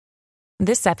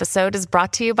This episode is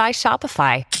brought to you by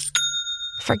Shopify.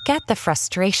 Forget the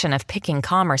frustration of picking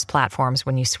commerce platforms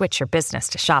when you switch your business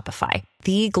to Shopify,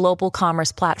 the global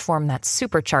commerce platform that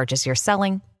supercharges your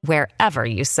selling wherever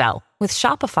you sell. With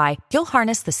Shopify, you'll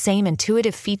harness the same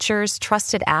intuitive features,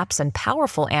 trusted apps, and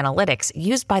powerful analytics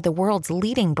used by the world's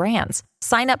leading brands.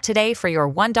 Sign up today for your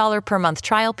 $1 per month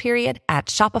trial period at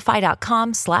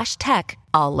shopify.com/tech,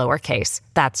 all lowercase.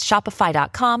 That's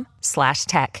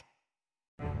shopify.com/tech.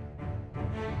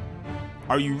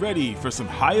 Are you ready for some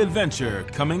high adventure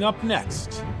coming up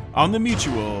next on the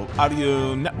Mutual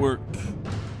Audio Network?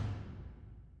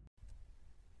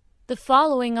 The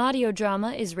following audio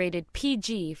drama is rated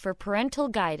PG for parental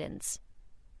guidance.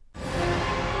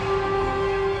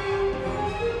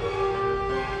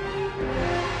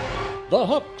 The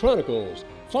Hawk Chronicles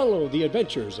follow the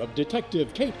adventures of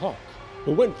Detective Kate Hawk,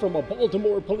 who went from a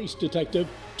Baltimore police detective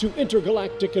to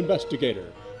intergalactic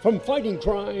investigator, from fighting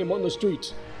crime on the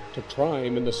streets to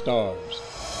crime in the stars.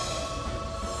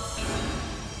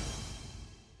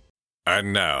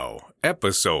 And now,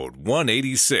 episode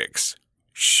 186,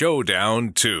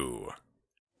 Showdown 2.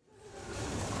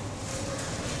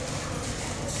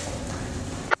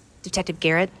 Detective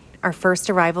Garrett, our first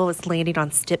arrival is landing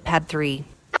on Stip Pad 3.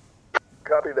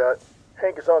 Copy that.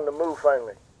 Hank is on the move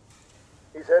finally.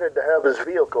 He's headed to have his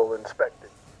vehicle inspected.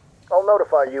 I'll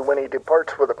notify you when he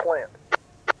departs for the plant.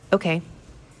 Okay.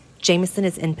 Jameson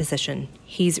is in position.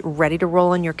 He's ready to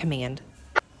roll on your command.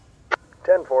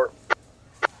 10-4.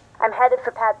 I'm headed for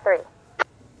Pad 3.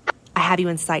 I have you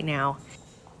in sight now.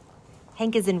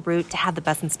 Hank is en route to have the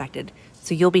bus inspected,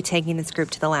 so you'll be taking this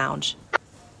group to the lounge.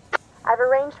 I've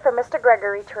arranged for Mr.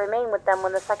 Gregory to remain with them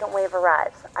when the second wave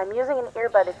arrives. I'm using an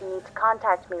earbud if you need to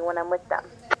contact me when I'm with them.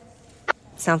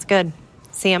 Sounds good.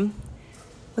 Sam,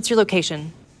 what's your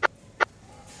location?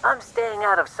 I'm staying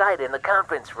out of sight in the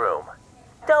conference room.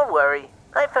 Don't worry,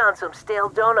 I found some stale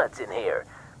donuts in here.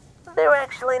 They're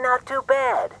actually not too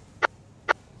bad.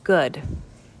 Good.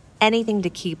 Anything to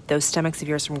keep those stomachs of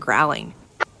yours from growling.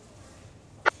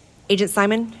 Agent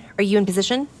Simon, are you in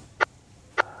position?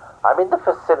 I'm in the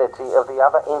vicinity of the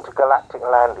other intergalactic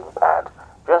landing pad,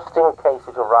 just in case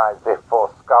it arrives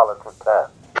before Scarlet returns.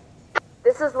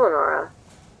 This is Lenora.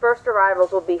 First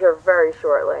arrivals will be here very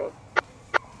shortly.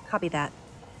 Copy that.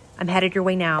 I'm headed your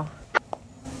way now.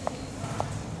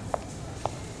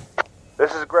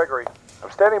 This is Gregory.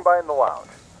 I'm standing by in the lounge.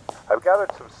 I've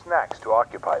gathered some snacks to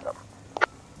occupy them.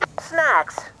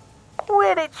 Snacks?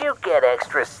 Where did you get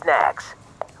extra snacks?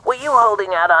 Were you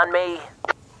holding out on me?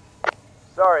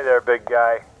 Sorry there, big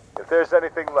guy. If there's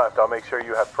anything left, I'll make sure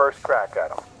you have first crack at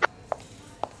them.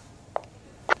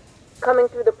 Coming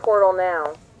through the portal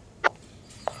now.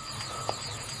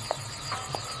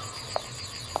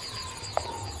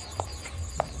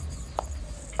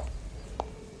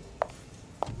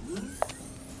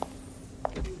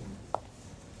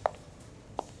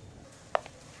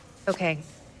 Okay,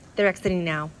 they're exiting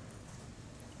now.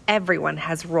 Everyone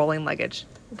has rolling luggage.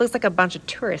 It looks like a bunch of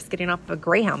tourists getting off of a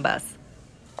Greyhound bus.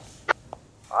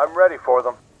 I'm ready for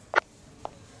them.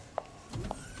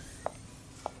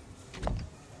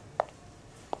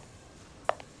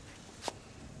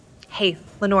 Hey,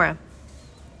 Lenora.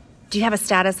 Do you have a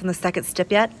status on the second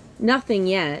stip yet? Nothing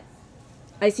yet.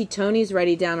 I see Tony's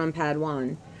ready down on Pad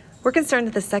 1. We're concerned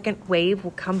that the second wave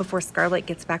will come before Scarlet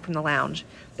gets back from the lounge.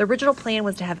 The original plan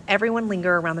was to have everyone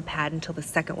linger around the pad until the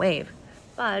second wave,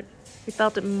 but we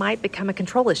felt it might become a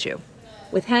control issue.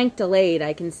 With Hank delayed,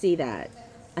 I can see that.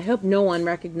 I hope no one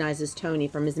recognizes Tony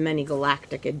from his many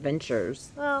galactic adventures.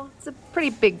 Well, it's a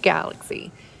pretty big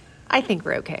galaxy. I think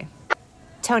we're okay.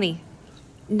 Tony,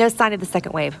 no sign of the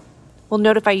second wave. We'll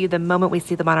notify you the moment we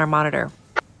see them on our monitor.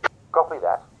 Copy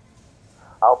that.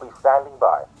 I'll be standing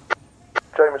by.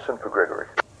 Jameson for Gregory.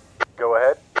 Go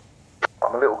ahead.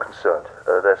 I'm a little concerned.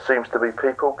 There seems to be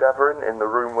people gathering in the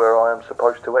room where I am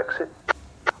supposed to exit.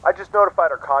 I just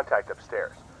notified our contact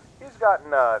upstairs. He's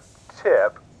gotten a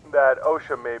tip that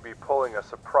OSHA may be pulling a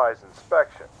surprise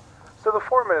inspection. So the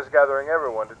foreman is gathering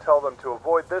everyone to tell them to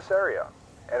avoid this area.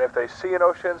 And if they see an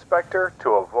OSHA inspector,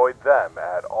 to avoid them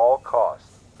at all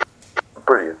costs.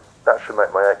 Brilliant. That should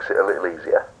make my exit a little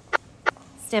easier.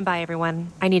 Stand by,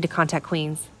 everyone. I need to contact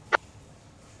Queens.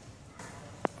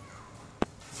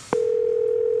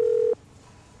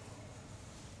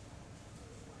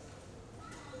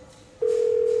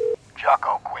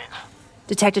 Jocko, Queens.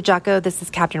 Detective Jocko, this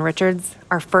is Captain Richards.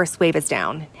 Our first wave is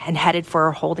down and headed for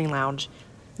our holding lounge.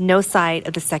 No sight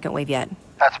of the second wave yet.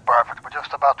 That's perfect. We're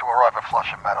just about to arrive at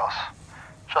Flushing Meadows.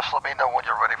 Just let me know when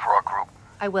you're ready for our group.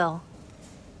 I will.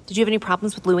 Did you have any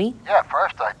problems with Louis? Yeah, at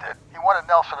first I did. He wanted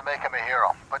Nelson to make him a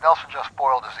hero, but Nelson just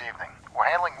spoiled his evening. We're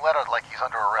handling Leonard like he's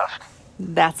under arrest.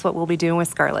 That's what we'll be doing with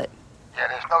Scarlett. Yeah,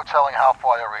 there's no telling how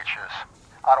far their reach is.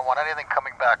 I don't want anything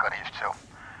coming back on these two.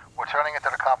 We're turning into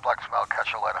the complex, and I'll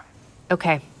catch you later.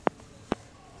 Okay.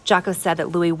 Jocko said that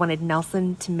Louis wanted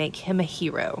Nelson to make him a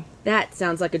hero. That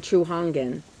sounds like a true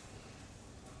Hongan.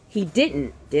 He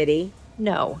didn't, did he?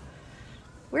 No.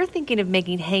 We're thinking of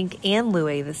making Hank and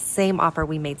Louis the same offer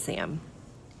we made Sam.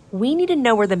 We need to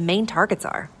know where the main targets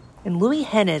are. And Louis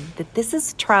hinted that this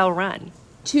is a trial run.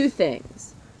 2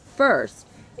 things. First,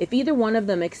 if either one of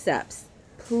them accepts,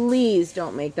 please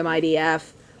don't make them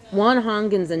IDF. 1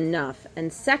 Hongan's enough.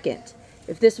 And second,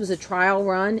 if this was a trial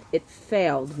run, it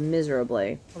failed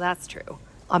miserably. Well, that's true.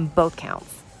 On both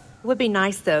counts. It would be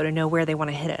nice, though, to know where they want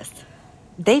to hit us.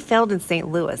 They failed in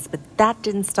St. Louis, but that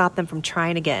didn't stop them from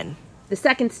trying again. The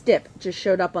second stip just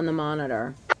showed up on the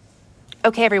monitor.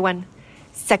 Okay, everyone.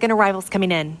 Second arrivals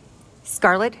coming in.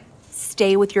 Scarlett,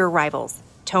 stay with your arrivals.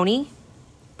 Tony,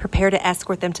 prepare to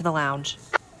escort them to the lounge.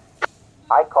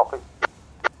 I copy.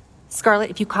 Scarlett,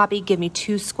 if you copy, give me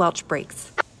 2 squelch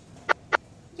breaks.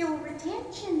 Your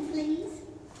attention, please.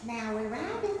 Now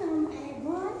arriving on pad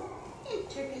 1,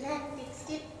 intergalactic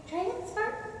step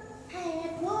transfer,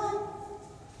 pad 1.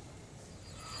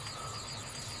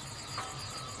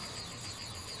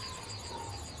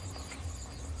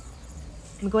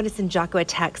 I'm going to send Jocko a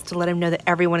text to let him know that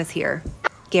everyone is here.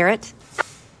 Garrett?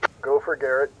 Go for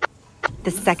Garrett.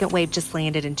 The second wave just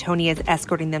landed and Tony is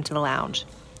escorting them to the lounge.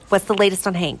 What's the latest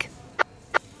on Hank?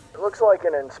 It looks like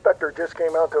an inspector just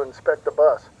came out to inspect the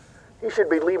bus. He should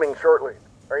be leaving shortly.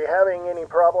 Are you having any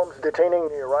problems detaining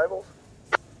the arrivals?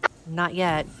 Not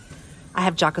yet. I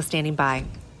have Jocko standing by.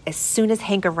 As soon as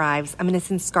Hank arrives, I'm going to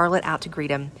send Scarlett out to greet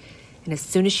him. And as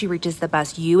soon as she reaches the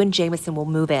bus, you and Jameson will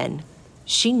move in.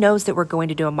 She knows that we're going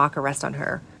to do a mock arrest on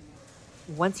her.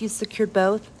 Once you've secured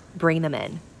both, bring them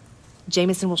in.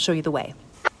 Jameson will show you the way.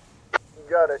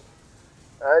 Got it.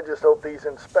 I just hope these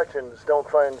inspections don't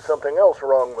find something else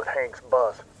wrong with Hank's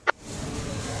bus.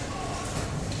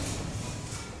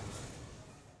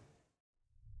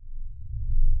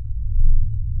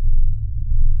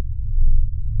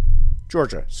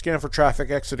 Georgia, scan for traffic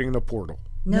exiting the portal.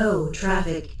 No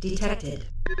traffic detected.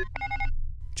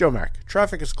 Jomac,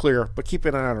 traffic is clear, but keep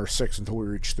an eye on our 6 until we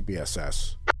reach the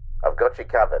BSS. I've got you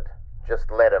covered. Just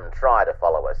let them try to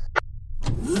follow us.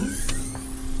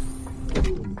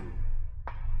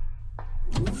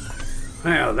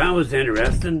 Well, that was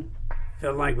interesting.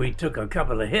 Felt like we took a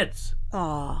couple of hits.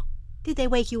 Aw, did they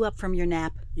wake you up from your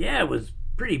nap? Yeah, it was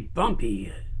pretty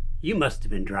bumpy. You must have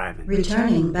been driving.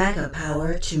 Returning backup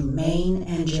power to main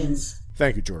engines.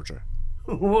 Thank you, Georgia.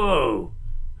 Whoa,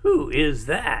 who is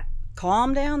that?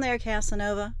 Calm down there,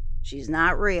 Casanova. She's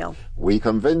not real. We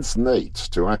convinced Nate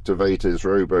to activate his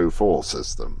Robo-4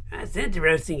 system. That's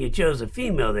interesting you chose a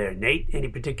female there, Nate. Any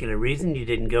particular reason you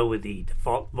didn't go with the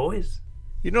default voice?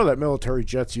 You know that military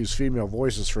jets use female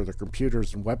voices for their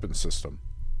computers and weapons system.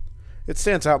 It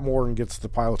stands out more and gets the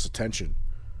pilot's attention.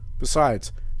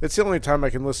 Besides, it's the only time I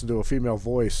can listen to a female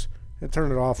voice and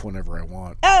turn it off whenever I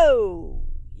want. Oh!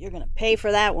 You're gonna pay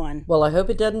for that one. Well, I hope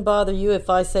it doesn't bother you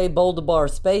if I say Boldabar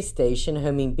Space Station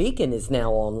homing beacon is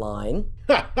now online.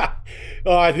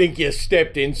 Oh, I think you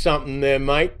stepped in something there,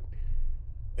 mate.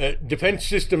 Defense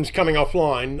systems coming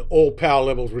offline, all power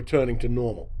levels returning to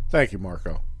normal. Thank you,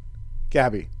 Marco.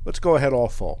 Gabby, let's go ahead all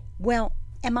full. Well,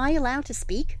 am I allowed to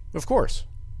speak? Of course.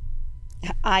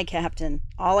 Aye, Captain.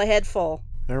 All ahead full.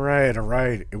 All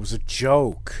right. It was a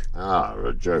joke. Ah,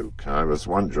 a joke. I was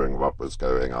wondering what was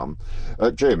going on.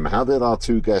 Jim, how did our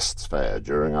 2 guests fare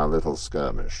during our little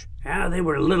skirmish? They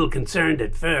were a little concerned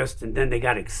at first, and then they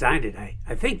got excited.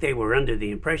 I think they were under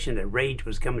the impression that Rage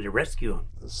was coming to rescue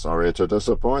them. Sorry to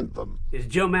disappoint them. Is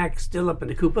Jomac still up in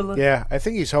the cupola? Yeah, I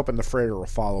think he's hoping the freighter will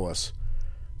follow us.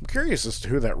 I'm curious as to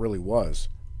who that really was.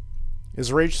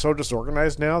 Is Rage so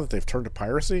disorganized now that they've turned to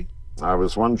piracy? I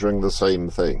was wondering the same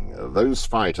thing. Those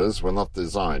fighters were not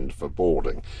designed for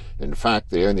boarding. In fact,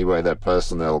 the only way their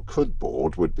personnel could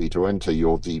board would be to enter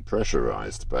your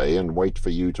depressurized bay and wait for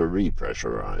you to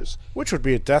repressurize. Which would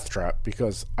be a death trap,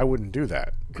 because I wouldn't do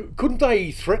that. Couldn't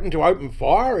they threaten to open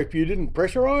fire if you didn't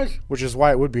pressurize? Which is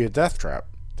why it would be a death trap.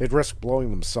 They'd risk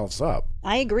blowing themselves up.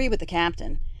 I agree with the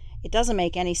captain. It doesn't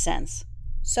make any sense.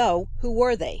 So, who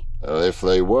were they? If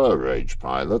they were Rage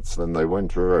pilots, then they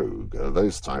went rogue.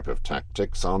 Those type of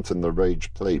tactics aren't in the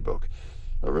Rage playbook.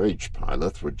 A Rage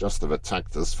pilot would just have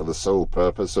attacked us for the sole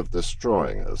purpose of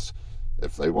destroying us.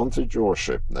 If they wanted your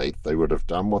ship, Nate, they would have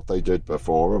done what they did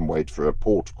before and wait for a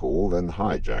port call, then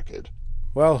hijack it.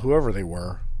 Well, whoever they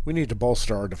were, We need to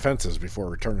bolster our defenses before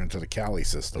returning to the Cali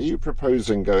system. Are you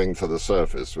proposing going to the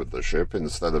surface with the ship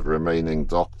instead of remaining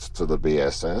docked to the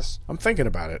BSS? I'm thinking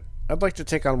about it. I'd like to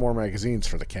take on more magazines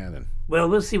for the cannon. Well,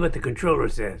 we'll see what the controller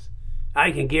says. I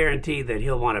can guarantee that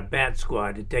he'll want a bat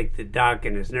squad to take the doc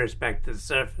and his nurse back to the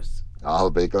surface.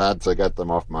 I'll be glad to get them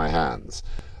off my hands.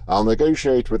 I'll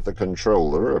negotiate with the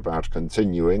controller about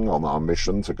continuing on our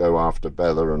mission to go after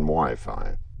Bella and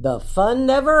Wi-Fi. The fun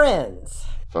never ends.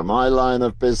 For my line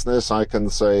of business, I can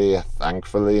say,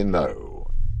 thankfully, no.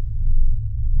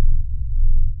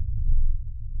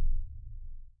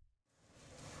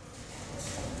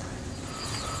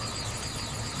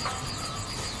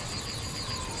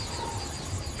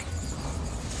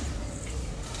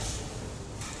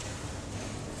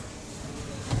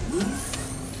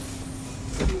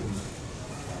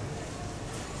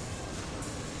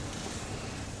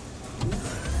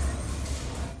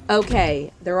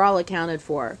 Okay, they're all accounted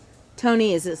for.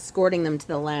 Tony is escorting them to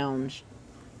the lounge.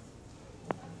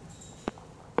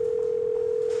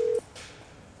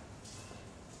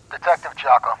 Detective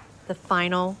Jocko. The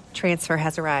final transfer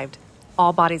has arrived.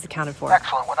 All bodies accounted for.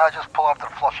 Excellent. When I just pull up to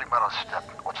the Flushing Meadows step,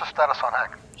 what's the status on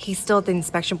Hank? He's still at the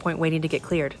inspection point waiting to get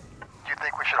cleared. Do you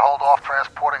think we should hold off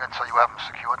transporting until you have him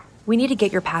secured? We need to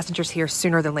get your passengers here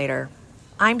sooner than later.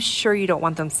 I'm sure you don't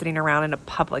want them sitting around in a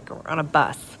public or on a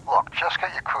bus. Look, just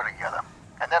get your crew together,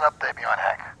 and then update me on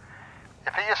Hank.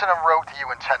 If he isn't en route to you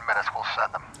in 10 minutes, we'll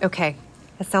send him. Okay,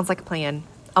 that sounds like a plan.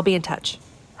 I'll be in touch.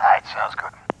 All right, sounds good.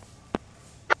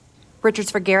 Richards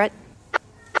for Garrett?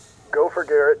 Go for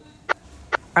Garrett.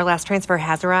 Our last transfer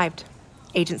has arrived.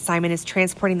 Agent Simon is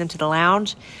transporting them to the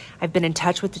lounge. I've been in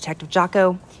touch with Detective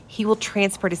Jocko. He will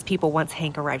transport his people once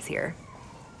Hank arrives here.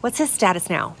 What's his status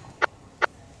now?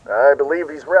 I believe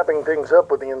he's wrapping things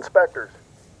up with the inspectors.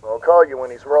 I'll call you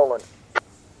when he's rolling.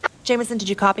 Jameson, did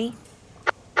you copy?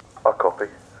 I copy.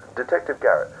 Detective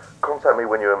Garrett, contact me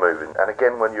when you're moving, and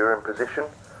again when you're in position.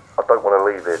 I don't want to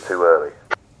leave here too early.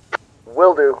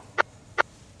 Will do.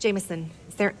 Jameson,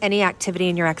 is there any activity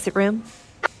in your exit room?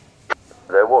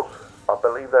 There was. I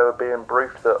believe they were being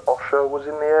briefed that Osher was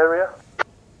in the area.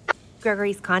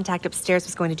 Gregory's contact upstairs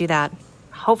was going to do that.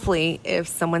 Hopefully, if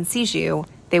someone sees you,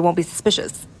 they won't be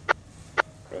suspicious.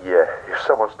 Yeah, if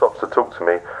someone stops to talk to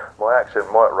me, my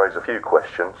accent might raise a few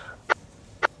questions.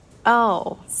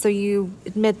 Oh, so you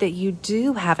admit that you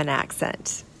do have an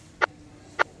accent?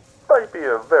 Maybe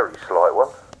a very slight one.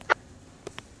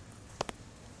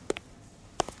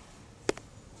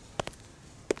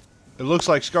 It looks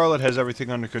like Scarlet has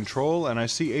everything under control, and I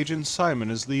see Agent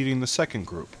Simon is leading the second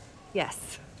group.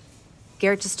 Yes.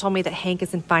 Garrett just told me that Hank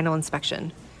is in final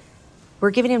inspection. We're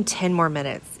giving him 10 more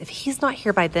minutes. If he's not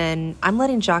here by then, I'm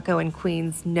letting Jocko and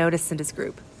Queens know to send his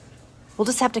group. We'll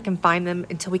just have to confine them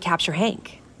until we capture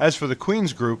Hank. As for the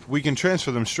Queen's group, we can transfer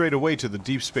them straight away to the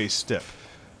Deep Space Stip.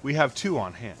 We have 2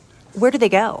 on hand. Where do they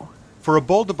go? For a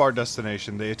Boldabar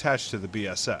destination, they attach to the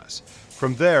BSS.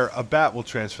 From there, a bat will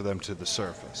transfer them to the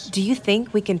surface. Do you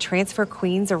think we can transfer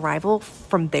Queen's arrival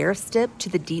from their stip to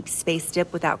the Deep Space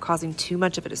Stip without causing too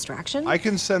much of a distraction? I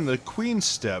can send the Queen's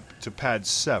Stip to Pad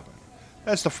 7.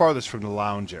 That's the farthest from the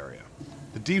lounge area.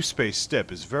 The Deep Space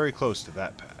Stip is very close to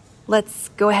that pad. Let's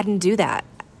go ahead and do that.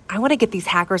 I want to get these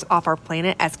hackers off our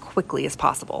planet as quickly as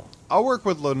possible. I'll work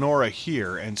with Lenora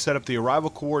here and set up the arrival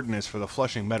coordinates for the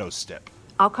Flushing Meadows Stip.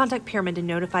 I'll contact Pyramid to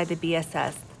notify the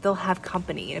BSS. They'll have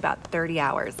company in about 30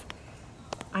 hours.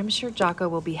 I'm sure Jocko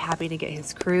will be happy to get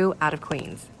his crew out of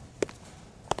Queens.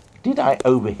 Did I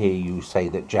overhear you say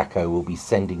that Jocko will be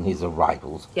sending his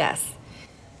arrivals? Yes.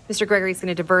 Mr. Gregory's going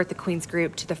to divert the Queen's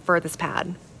group to the furthest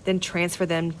pad, then transfer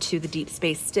them to the Deep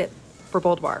Space Stip for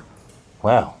Boldabar.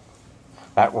 Well,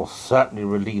 that will certainly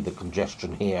relieve the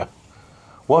congestion here.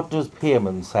 What does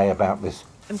Pierman say about this?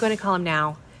 I'm going to call him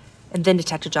now, and then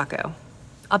Detective Jocko.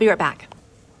 I'll be right back.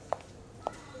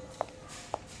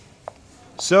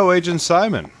 So, Agent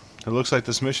Simon, it looks like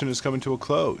this mission is coming to a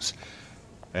close.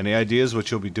 Any ideas what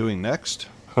you'll be doing next?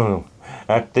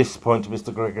 At this point,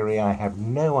 Mr. Gregory, I have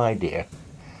no idea.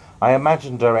 I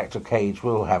imagine Director Cage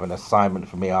will have an assignment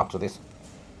for me after this.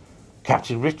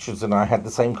 Captain Richards and I had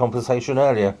the same conversation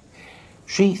earlier.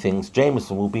 She thinks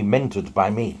Jameson will be mentored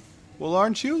by me. Well,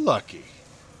 aren't you lucky?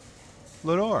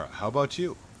 Lenora, how about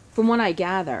you? From what I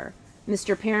gather,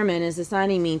 Mr. Pearman is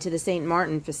assigning me to the St.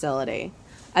 Martin facility.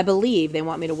 I believe they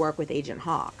want me to work with Agent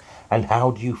Hawk. And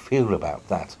how do you feel about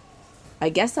that? I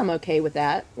guess I'm okay with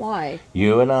that. Why?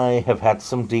 You and I have had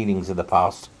some dealings in the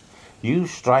past. You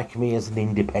strike me as an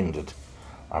independent.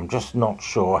 I'm just not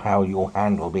sure how you'll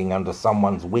handle being under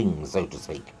someone's wing, so to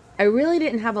speak. I really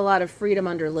didn't have a lot of freedom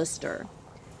under Lister.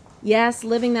 Yes,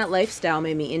 living that lifestyle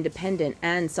made me independent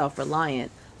and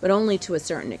self-reliant, but only to a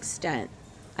certain extent.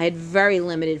 I had very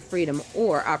limited freedom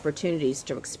or opportunities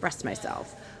to express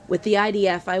myself. With the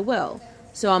IDF, I will,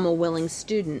 so I'm a willing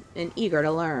student and eager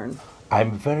to learn.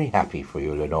 I'm very happy for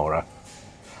you, Lenora.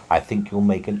 I think you'll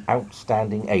make an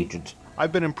outstanding agent.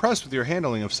 I've been impressed with your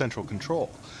handling of Central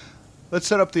Control. Let's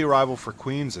set up the arrival for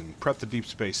Queens and prep the deep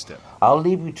space step. I'll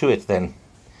leave you to it then.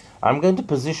 I'm going to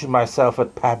position myself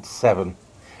at pad 7.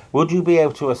 Would you be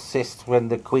able to assist when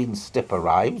the Queen's step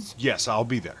arrives? Yes, I'll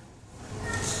be there.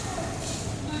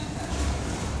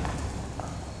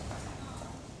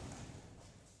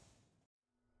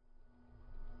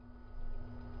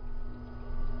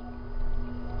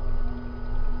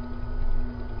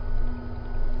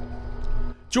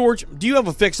 George, do you have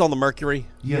a fix on the Mercury?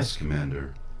 Yes,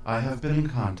 Commander. I have been in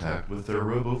contact with their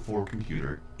Robo-4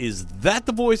 computer. Is that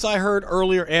the voice I heard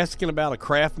earlier asking about a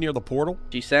craft near the portal?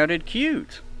 She sounded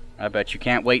cute. I bet you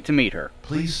can't wait to meet her.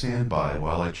 Please stand by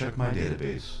while I check my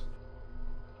database.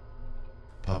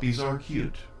 Puppies are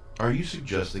cute. Are you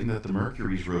suggesting that the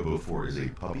Mercury's Robo-4 is a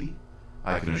puppy?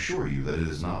 I can assure you that it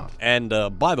is not. And,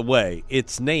 by the way,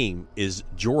 its name is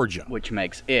Georgia. Which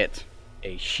makes it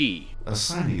a she.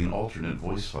 Assigning an alternate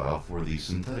voice file for the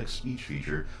synthetic speech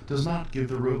feature does not give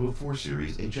the Robo-4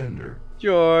 series a gender.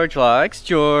 George likes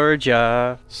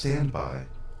Georgia. Stand by.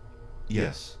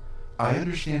 Yes, I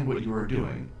understand what you are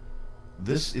doing.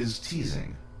 This is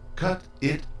teasing. Cut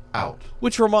it out.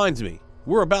 Which reminds me,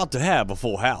 we're about to have a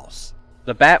full house.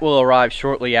 The Bat will arrive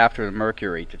shortly after the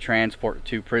Mercury to transport the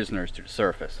 2 prisoners to the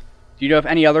surface. Do you know if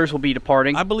any others will be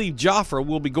departing? I believe Joffre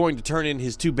will be going to turn in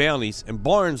his 2 bounties, and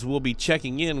Barnes will be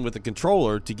checking in with the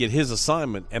controller to get his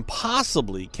assignment, and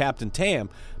possibly Captain Tam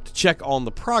to check on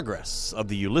the progress of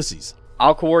the Ulysses.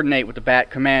 I'll coordinate with the Bat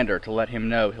commander to let him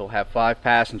know he'll have 5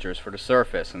 passengers for the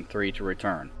surface and 3 to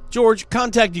return. George,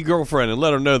 contact your girlfriend and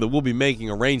let her know that we'll be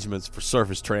making arrangements for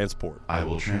surface transport. I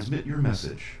will transmit your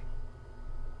message.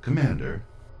 Commander.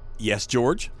 Yes,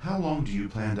 George? How long do you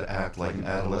plan to act like an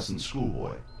adolescent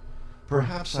schoolboy?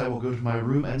 Perhaps I will go to my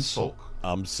room and sulk.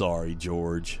 I'm sorry,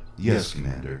 George. Yes,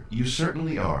 Commander. You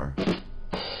certainly are.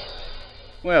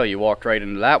 Well, you walked right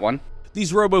into that one.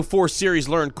 These Robo-4 series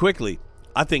learn quickly.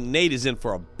 I think Nate is in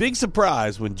for a big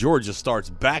surprise when Georgia starts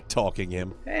back-talking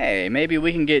him. Hey, maybe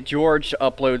we can get George to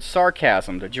upload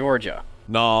sarcasm to Georgia.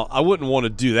 Nah, I wouldn't want to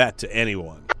do that to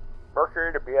anyone.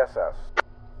 Mercury to BSS.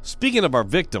 Speaking of our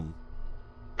victim,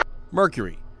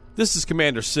 Mercury, this is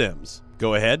Commander Sims.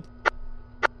 Go ahead.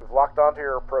 We've locked onto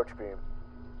your approach beam.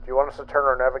 Do you want us to turn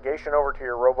our navigation over to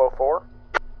your Robo-4?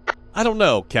 I don't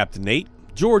know, Captain Nate.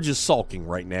 George is sulking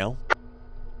right now.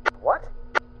 What?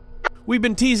 We've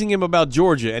been teasing him about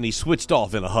Georgia, and he switched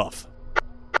off in a huff.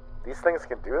 These things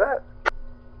can do that?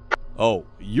 Oh,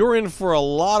 you're in for a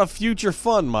lot of future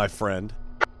fun, my friend.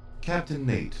 Captain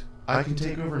Nate, I can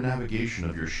take over navigation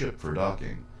of your ship for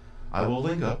docking. I will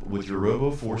link up with your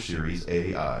Robo-4 series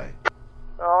AI.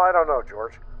 Oh, I don't know,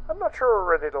 George. I'm not sure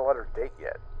we're ready to let her date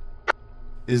yet.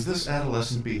 Is this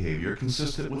adolescent behavior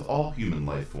consistent with all human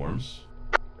life forms?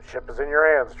 The ship is in your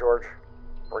hands, George.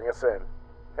 Bring us in.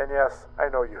 And yes, I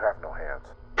know you have no hands.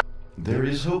 There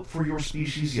is hope for your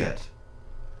species yet.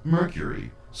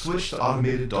 Mercury, switch to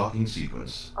automated docking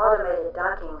sequence. Automated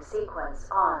docking sequence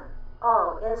on.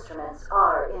 All instruments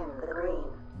are in the green.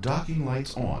 Docking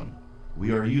lights on.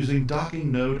 We are using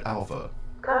docking node alpha.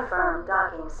 Confirm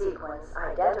docking sequence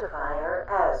identifier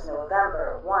as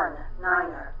November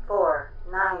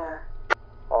 1949er.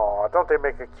 Aw, don't they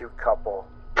make a cute couple?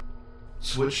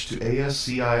 Switch to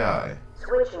ASCII.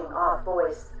 Switching off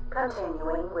voice,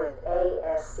 continuing with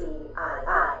ASCII.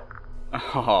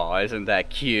 Oh, isn't that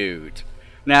cute?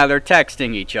 Now they're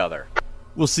texting each other.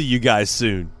 We'll see you guys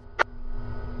soon.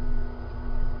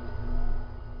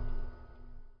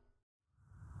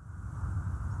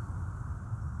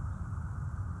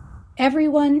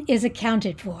 Everyone is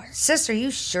accounted for. Sis, are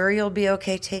you sure you'll be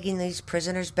okay taking these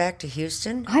prisoners back to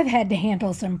Houston? I've had to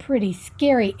handle some pretty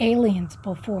scary aliens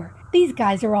before. These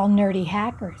guys are all nerdy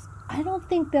hackers. I don't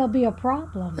think there'll be a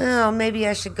problem. Oh, maybe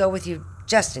I should go with you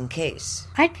just in case.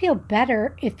 I'd feel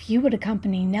better if you would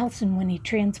accompany Nelson when he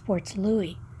transports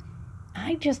Louis.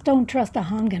 I just don't trust a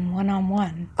Hungan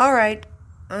one-on-one. All right.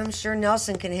 I'm sure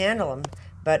Nelson can handle him,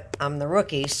 but I'm the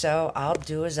rookie, so I'll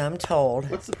do as I'm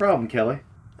told. What's the problem, Kelly?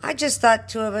 I just thought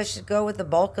 2 of us should go with the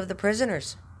bulk of the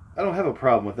prisoners. I don't have a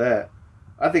problem with that.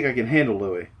 I think I can handle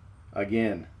Louis.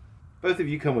 Again. Both of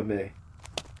you come with me.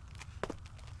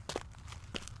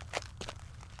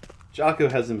 Jocko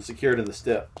has him secured in the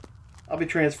STEP. I'll be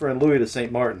transferring Louis to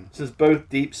St. Martin, since both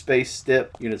deep space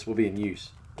STEP units will be in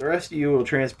use. The rest of you will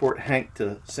transport Hank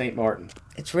to St. Martin.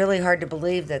 It's really hard to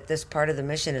believe that this part of the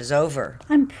mission is over.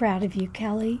 I'm proud of you,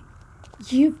 Kelly.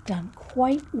 You've done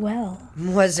quite well.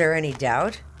 Was there any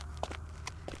doubt?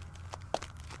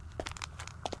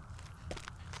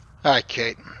 All right,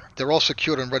 Kate. They're all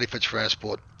secured and ready for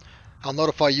transport. I'll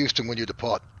notify Houston when you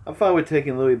depart. I'm fine with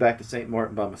taking Louis back to St.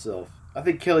 Martin by myself. I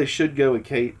think Kelly should go with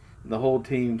Kate, and the whole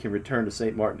team can return to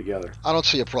St. Martin together. I don't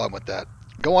see a problem with that.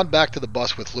 Go on back to the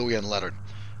bus with Louis and Leonard.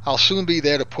 I'll soon be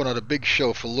there to put on a big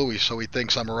show for Louis so he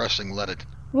thinks I'm arresting Leonard.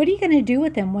 What are you going to do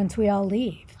with him once we all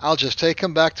leave? I'll just take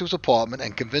him back to his apartment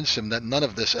and convince him that none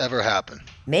of this ever happened.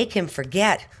 Make him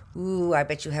forget. Ooh, I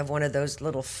bet you have one of those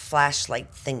little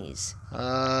flashlight thingies.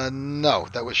 No,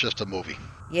 that was just a movie.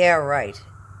 Yeah, right.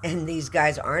 And these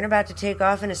guys aren't about to take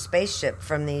off in a spaceship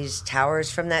from these towers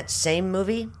from that same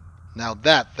movie? Now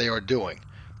that they are doing.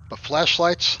 But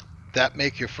flashlights, that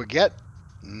make you forget?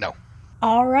 No.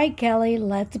 All right, Kelly,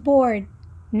 let's board.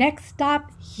 Next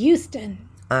stop, Houston.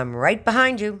 I'm right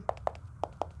behind you.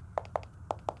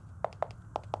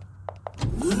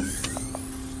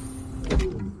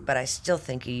 But I still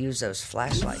think you use those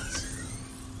flashlights.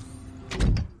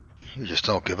 You just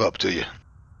don't give up, do you?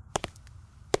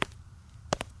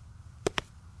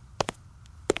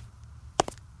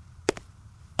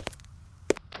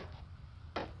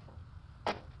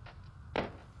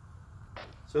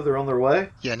 So they're on their way?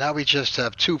 Yeah, now we just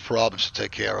have two problems to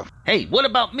take care of. Hey, what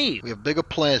about me? We have bigger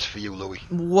plans for you, Louis.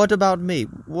 What about me?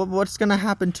 What's gonna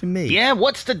happen to me? Yeah,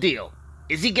 what's the deal?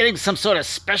 Is he getting some sort of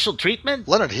special treatment?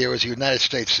 Leonard here is a United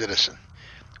States citizen.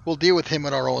 We'll deal with him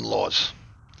in our own laws.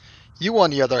 You, on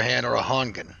the other hand, are a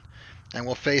Hongan, and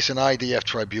will face an IDF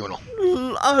tribunal.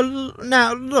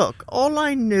 Now, look, all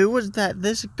I knew was that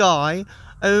this guy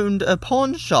owned a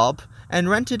pawn shop and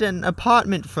rented an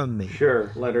apartment from me.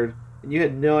 Sure, Leonard. And you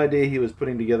had no idea he was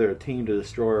putting together a team to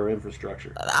destroy our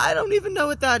infrastructure. I don't even know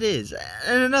what that is.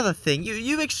 And another thing,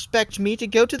 you expect me to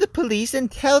go to the police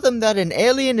and tell them that an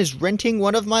alien is renting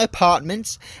one of my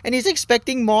apartments, and he's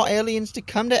expecting more aliens to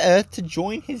come to Earth to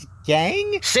join his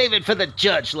gang? Save it for the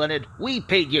judge, Leonard. We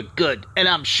paid you good, and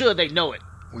I'm sure they know it.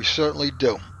 We certainly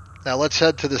do. Now let's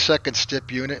head to the second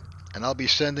STIP unit, and I'll be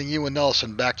sending you and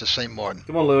Nelson back to St. Martin.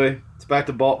 Come on, Louis. It's back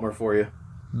to Baltimore for you.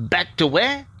 Back to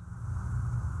where?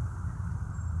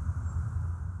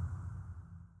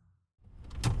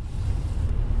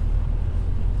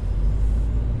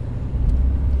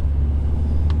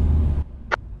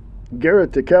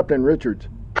 Garrett to Captain Richards.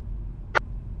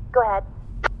 Go ahead.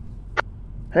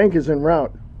 Hank is en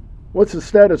route. What's the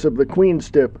status of the Queen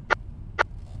STIP?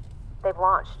 They've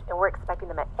launched, and we're expecting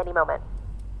them at any moment.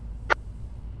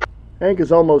 Hank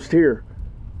is almost here.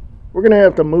 We're going to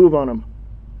have to move on him.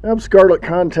 Have Scarlett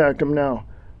contact him now.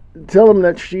 Tell him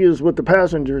that she is with the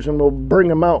passengers and we'll bring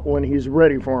him out when he's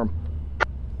ready for him.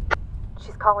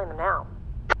 She's calling them now.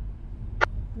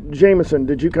 Jameson,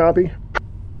 did you copy?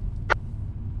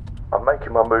 I'm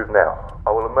making my move now.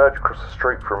 I will emerge across the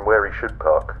street from where he should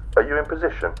park. Are you in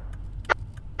position?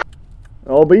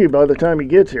 I'll be by the time he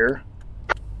gets here.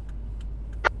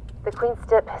 The Queen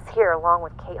STIP is here along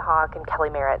with Kate Hawk and Kelly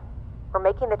Merritt. We're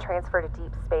making the transfer to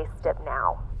Deep Space STIP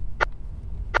now.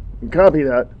 Copy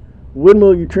that. When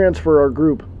will you transfer our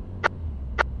group?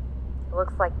 It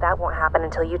looks like that won't happen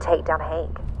until you take down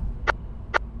Hank.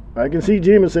 I can see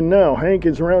Jameson now. Hank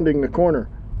is rounding the corner.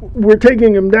 We're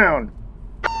taking him down.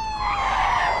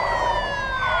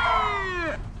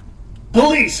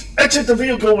 Police! Exit the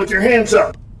vehicle with your hands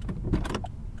up!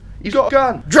 He's got a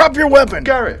gun! Drop your weapon!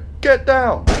 Garrett, get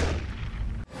down!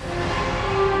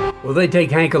 Will they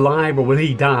take Hank alive or will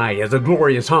he die as a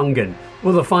glorious Hongan?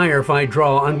 Will the firefight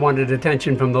draw unwanted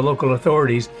attention from the local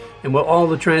authorities, and will all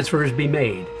the transfers be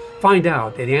made? Find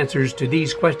out the answers to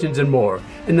these questions and more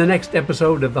in the next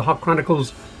episode of the Hawk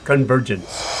Chronicles Convergence.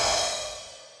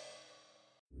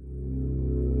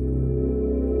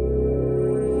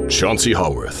 Chauncey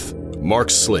Haworth,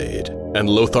 Mark Slade, and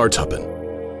Lothar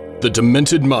Tuppen, the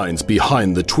demented minds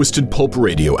behind the Twisted Pulp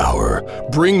Radio Hour,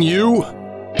 bring you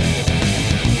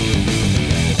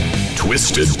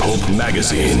Twisted Pulp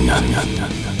Magazine.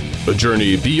 A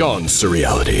journey beyond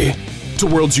surreality to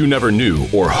worlds you never knew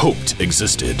or hoped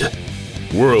existed.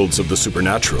 Worlds of the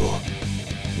supernatural.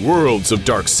 Worlds of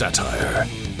dark satire.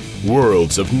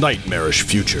 Worlds of nightmarish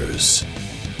futures.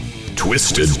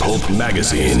 Twisted Pulp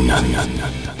Magazine.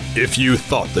 If you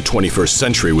thought the 21st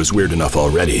century was weird enough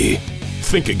already,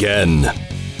 think again.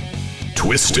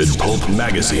 Twisted Pulp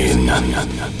Magazine.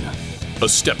 A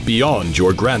step beyond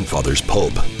your grandfather's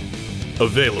pulp.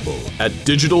 Available at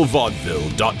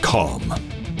digitalvaudeville.com.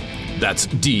 That's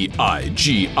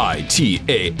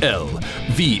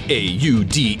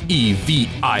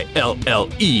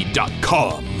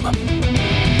DIGITALVAUDEVILLE.com.